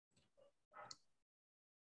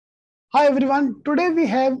Hi everyone. Today we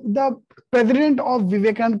have the president of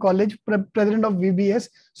Vivekanand College, president of VBS.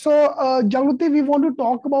 So, Jagruti, we want to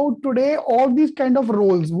talk about today all these kind of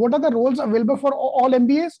roles. What are the roles available for all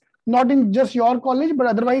MBAs? Not in just your college, but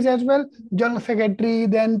otherwise as well. General secretary,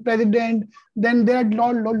 then president, then there are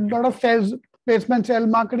lot of sales, placement cell,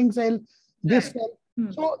 marketing cell, this Right.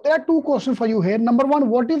 cell. So there are two questions for you here. Number one,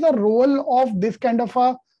 what is the role of this kind of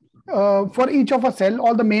a for each of a cell,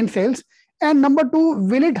 all the main cells? And number two,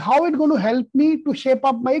 will it how it going to help me to shape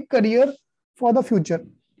up my career for the future?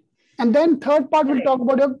 And then third part, we'll Correct. talk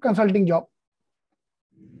about your consulting job.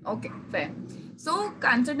 Okay, fair. So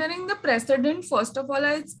considering the precedent, first of all,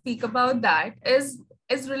 I'll speak about that is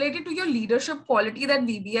related to your leadership quality that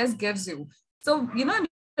VBS gives you. So,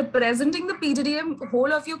 representing the PGDM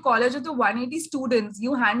whole of your college of the 180 students,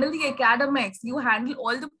 you handle the academics, you handle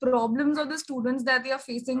all the problems of the students that they are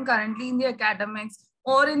facing currently in the academics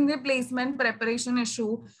or in the placement preparation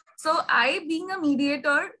issue. So I, being a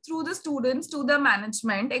mediator through the students to the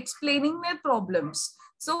management, explaining their problems.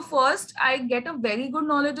 So first, I get a very good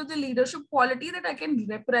knowledge of the leadership quality that I can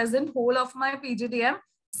represent whole of my PGDM.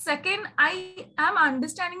 Second, I am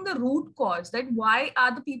understanding the root cause, that why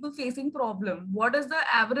are the people facing problem? What is the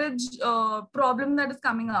average problem that is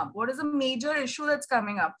coming up? What is the major issue that's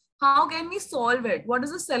coming up? How can we solve it? What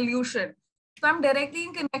is the solution? So I'm directly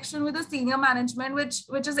in connection with the senior management,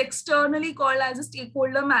 which is externally called as a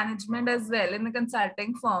stakeholder management as well in the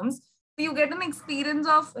consulting firms. So you get an experience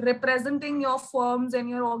of representing your firms and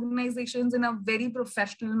your organizations in a very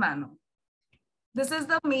professional manner. This is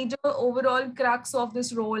the major overall crux of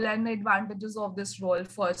this role and the advantages of this role,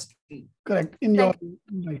 firstly. Correct. In your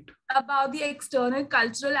right. About the external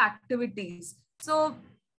cultural activities. So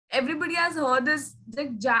everybody has heard this,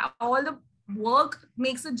 all the work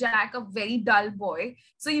makes a Jack a very dull boy.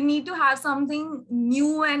 So you need to have something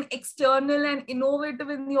new and external and innovative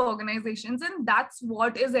in the organizations. And that's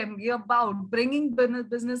what is MBA about, bringing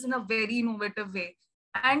business in a very innovative way.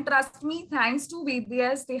 And trust me, thanks to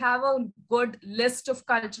VBS, they have a good list of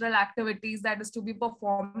cultural activities that is to be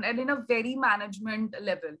performed and in a very management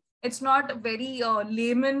level. It's not very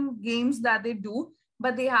layman games that they do,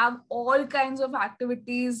 but they have all kinds of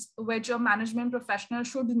activities which a management professional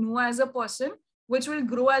should know as a person, which will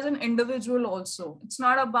grow as an individual also. It's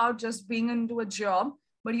not about just being into a job,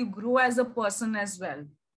 but you grow as a person as well.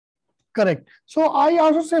 Correct. So I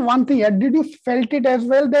also say one thing. Did you felt it as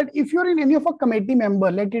well that if you're in any of a committee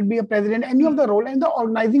member, let it be a president, any of the role and the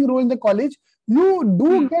organizing role in the college, you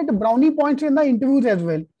do get brownie points in the interviews as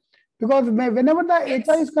well. Because whenever the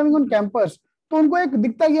HR is coming on campus, तो उनको एक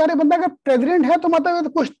दिखता है कि यार बंदा अगर president है तो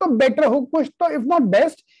मतलब कुछ तो बेटर हो, कुछ तो if not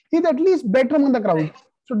best, he's at least better among the crowd.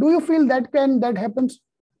 So do you feel that happens?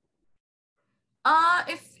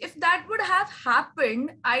 If that would have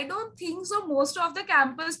happened, I don't think so. Most of the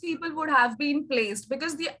campus people would have been placed,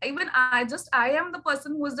 because I am the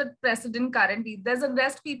person who is the president currently. There's a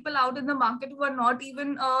rest people out in the market who are not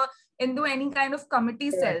even into any kind of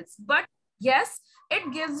committee cells. But yes,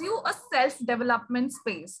 it gives you a self-development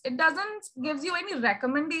space. It doesn't gives you any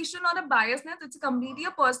recommendation or a biasness. It's completely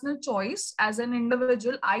a personal choice. As an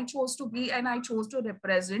individual, I chose to be and I chose to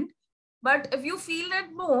represent. But if you feel that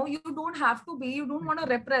no, you don't have to be, you don't want to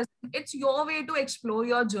represent, it's your way to explore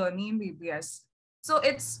your journey in VBS. So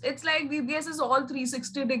it's like VBS is all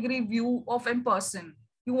 360-degree view of a person.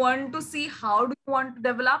 You want to see how do you want to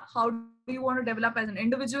develop, how do you want to develop as an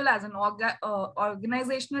individual, as an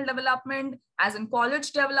organizational development, as in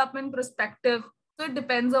college development perspective. So it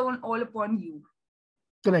depends on all upon you.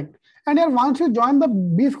 Correct. And yeah, once you join the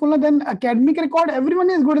B school, then academic record, everyone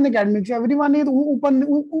is good in academics. Everyone is open.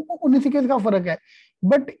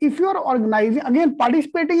 But if you are organizing, again,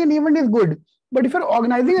 participating in event is good. But if you're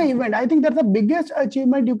organizing an event, I think that's the biggest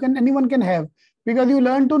achievement anyone can have, because you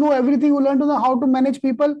learn to know everything. You learn to know how to manage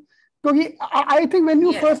people. So I think when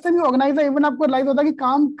you first time you organize the event, आपको realize होता है कि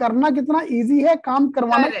काम करना कितना easy है, काम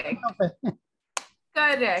करवाना कितना tough है.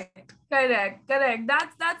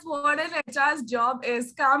 Correct. That's what an HR's job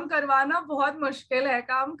is. काम करवाना बहुत मुश्किल है,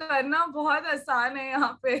 काम करना बहुत आसान है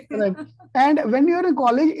यहाँ पे. Correct. And when you're in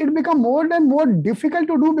college, it becomes more and more difficult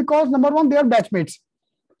to do, because number one, they are batchmates,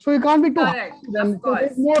 so you can't be too hard on them. So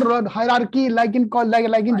there's more hierarchy, like in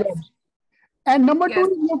jobs. And number two,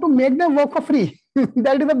 you have to make them work for free.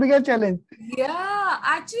 That is the biggest challenge. Yeah,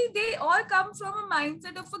 actually, they all come from a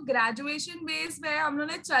mindset of a graduation base where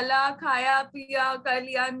हमने चला, खाया, पिया, कर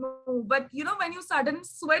लिया. No, but when you suddenly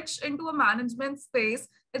switch into a management space,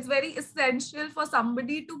 it's very essential for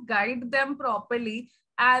somebody to guide them properly.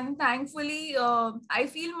 And thankfully, I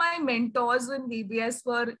feel my mentors in VBS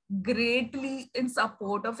were greatly in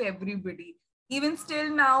support of everybody. Even still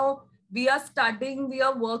now, We are studying, we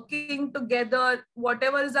are working together,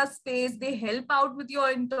 whatever is our space, they help out with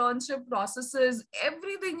your internship processes.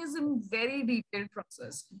 Everything is in very detailed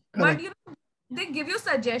process. But Correct. they give you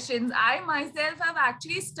suggestions. I myself have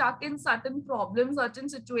actually stuck in certain problems, certain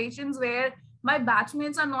situations where my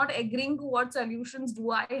batchmates are not agreeing to what solutions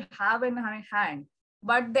do I have in my hand.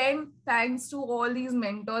 But then, thanks to all these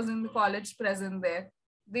mentors in the college present there,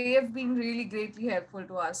 they have been really greatly helpful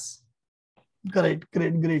to us. Great,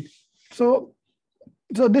 great, great. So,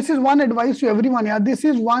 so this is one advice to everyone. Yeah, this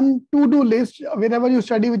is one to-do list. Wherever you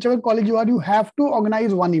study, whichever college you are, you have to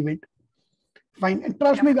organize one event. Fine. And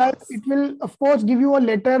trust Yeah, me, of guys, course. it will, of course, give you a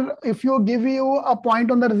letter. If you give you a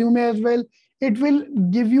point on the resume as well, it will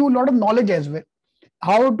give you a lot of knowledge as well.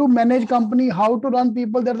 How to manage company, how to run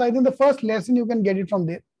people. That's, I think, the first lesson you can get it from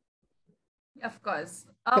there. Of course.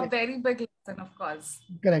 A Correct. very big lesson, of course.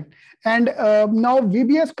 Correct. And now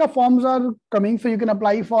VBS ka forms are coming, so you can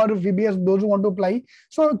apply for VBS. Those who want to apply.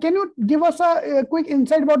 So, can you give us a quick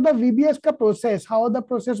insight about the VBS ka process? How the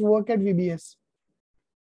process work at VBS?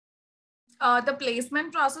 The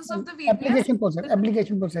placement process of the VBS, Application process.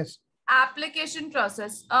 Application process. application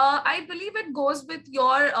process. I believe it goes with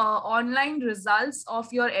your online results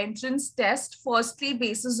of your entrance test. Firstly,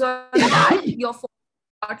 basis on that, you're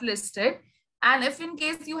shortlisted. And if in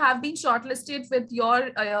case you have been shortlisted with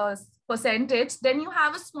your percentage, then you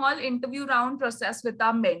have a small interview round process with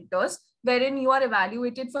our mentors, wherein you are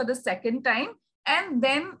evaluated for the second time. And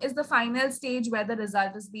then is the final stage where the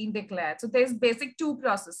result is being declared. So there's basic two Two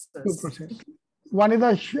processes. process. One is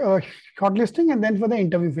the shortlisting, and then for the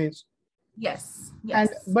interview phase. Yes. And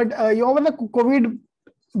Yes. but you over the COVID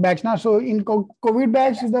batch now. So in COVID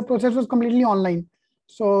batch, the process was completely online.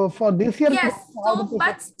 So for this year, Yes. how the So, process?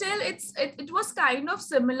 but still, it was kind of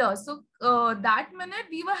similar. So that minute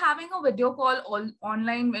we were having a video call, all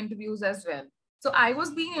online interviews as well. So I was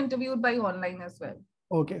being interviewed by online as well.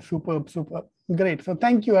 Okay, superb, superb, great. So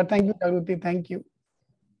thank you, Jagruti. Thank you.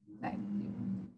 Right.